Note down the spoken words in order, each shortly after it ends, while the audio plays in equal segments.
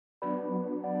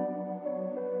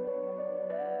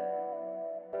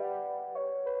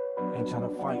Ain't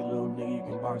tryna fight, little nigga, you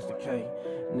can box the K.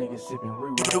 Nigga sippin'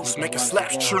 re-rock. Produce, make it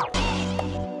slap true.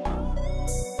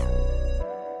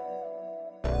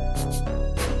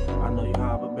 I know you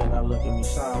high, but better not look at me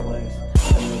sideways.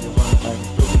 That nigga run back and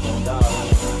still be gon'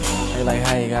 die. They like,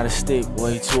 how you got a stick,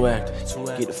 boy, you too active.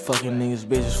 Get the fucking niggas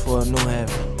bitches for a new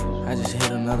habit. I just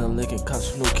hit another lick and caught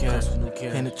some new cash.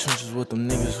 In the trenches with them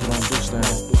niggas who don't do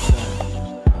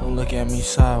stuff. Don't look at me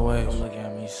sideways.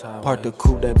 Park the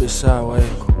coupe, that bitch sideways.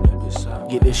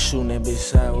 Get this shooting that bitch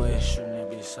sideways.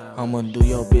 I'ma do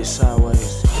your bitch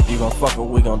sideways. If you gon' fuck her,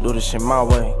 we gon' do this shit my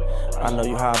way. I know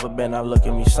you high, but better not look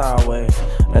at me sideways.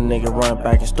 That nigga run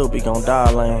back and stupid gon'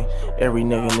 die lane. Every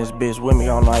nigga in this bitch with me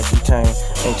on icy chain.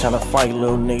 Ain't tryna fight,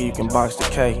 little nigga, you can box the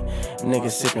K. Nigga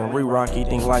sippin' re-rock, he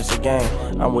think life's a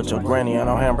game. I'm with your granny on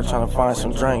hammer tryna find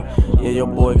some drink. Yeah, your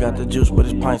boy got the juice, but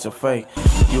his pints are fake.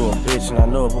 You a bitch and I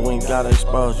know it, but we ain't gotta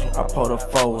expose you. I pulled a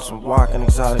foe with some walk and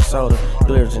exotic soda.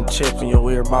 Glitters and chips in your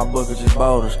ear, my bookers just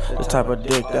boulders. This type of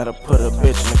dick that'll put a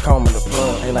bitch in the coma in the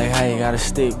plug. They like, how you got a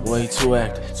stick, boy, you too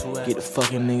active. Get the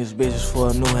fucking niggas bitches for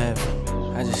a new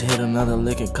habit. I just hit another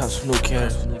lick and caught some new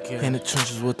cash. In the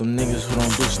trenches with them niggas who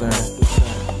don't do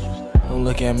stuff. Don't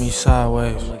look at me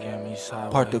sideways.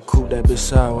 Park the coupe, that bitch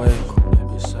sideways.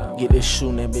 Get this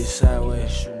shooting that bitch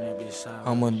sideways.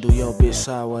 I'ma do your bitch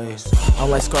sideways. I'm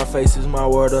like Scarface, is my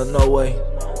word or no way.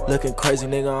 Looking crazy,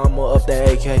 nigga, I'ma up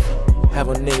that AK. Have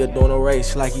a nigga doing a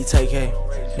race like he take hay.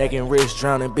 Neck and wrist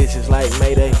drowning bitches like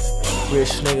Mayday.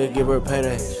 Rich nigga, give her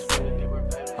payday.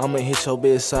 I'ma hit your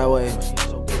bitch sideways.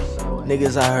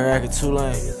 Niggas out here acting too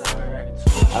lame.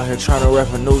 Out here trying to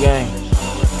rep a new game.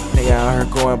 Nigga out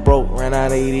here going broke, ran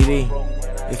out of EDD.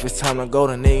 If it's time to go,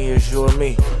 then nigga, it's you or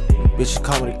me. Bitches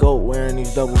call me the GOAT, wearing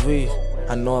these double V's.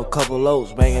 I know a couple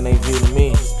lows, banging they V to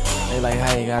me. They like,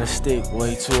 how you got a stick, boy,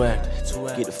 you too active.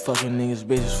 Get the fucking niggas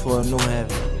bitches for a new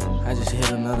habit. I just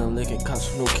hit another lick and caught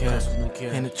some new cash.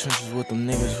 In the trenches with them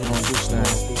niggas who don't do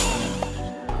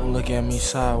stuff. Don't look at me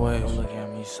sideways.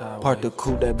 Park the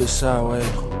coupe, that bitch sideways.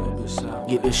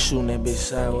 Get this shooting that bitch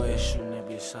sideways.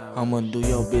 I'ma do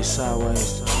your bitch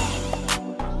sideways.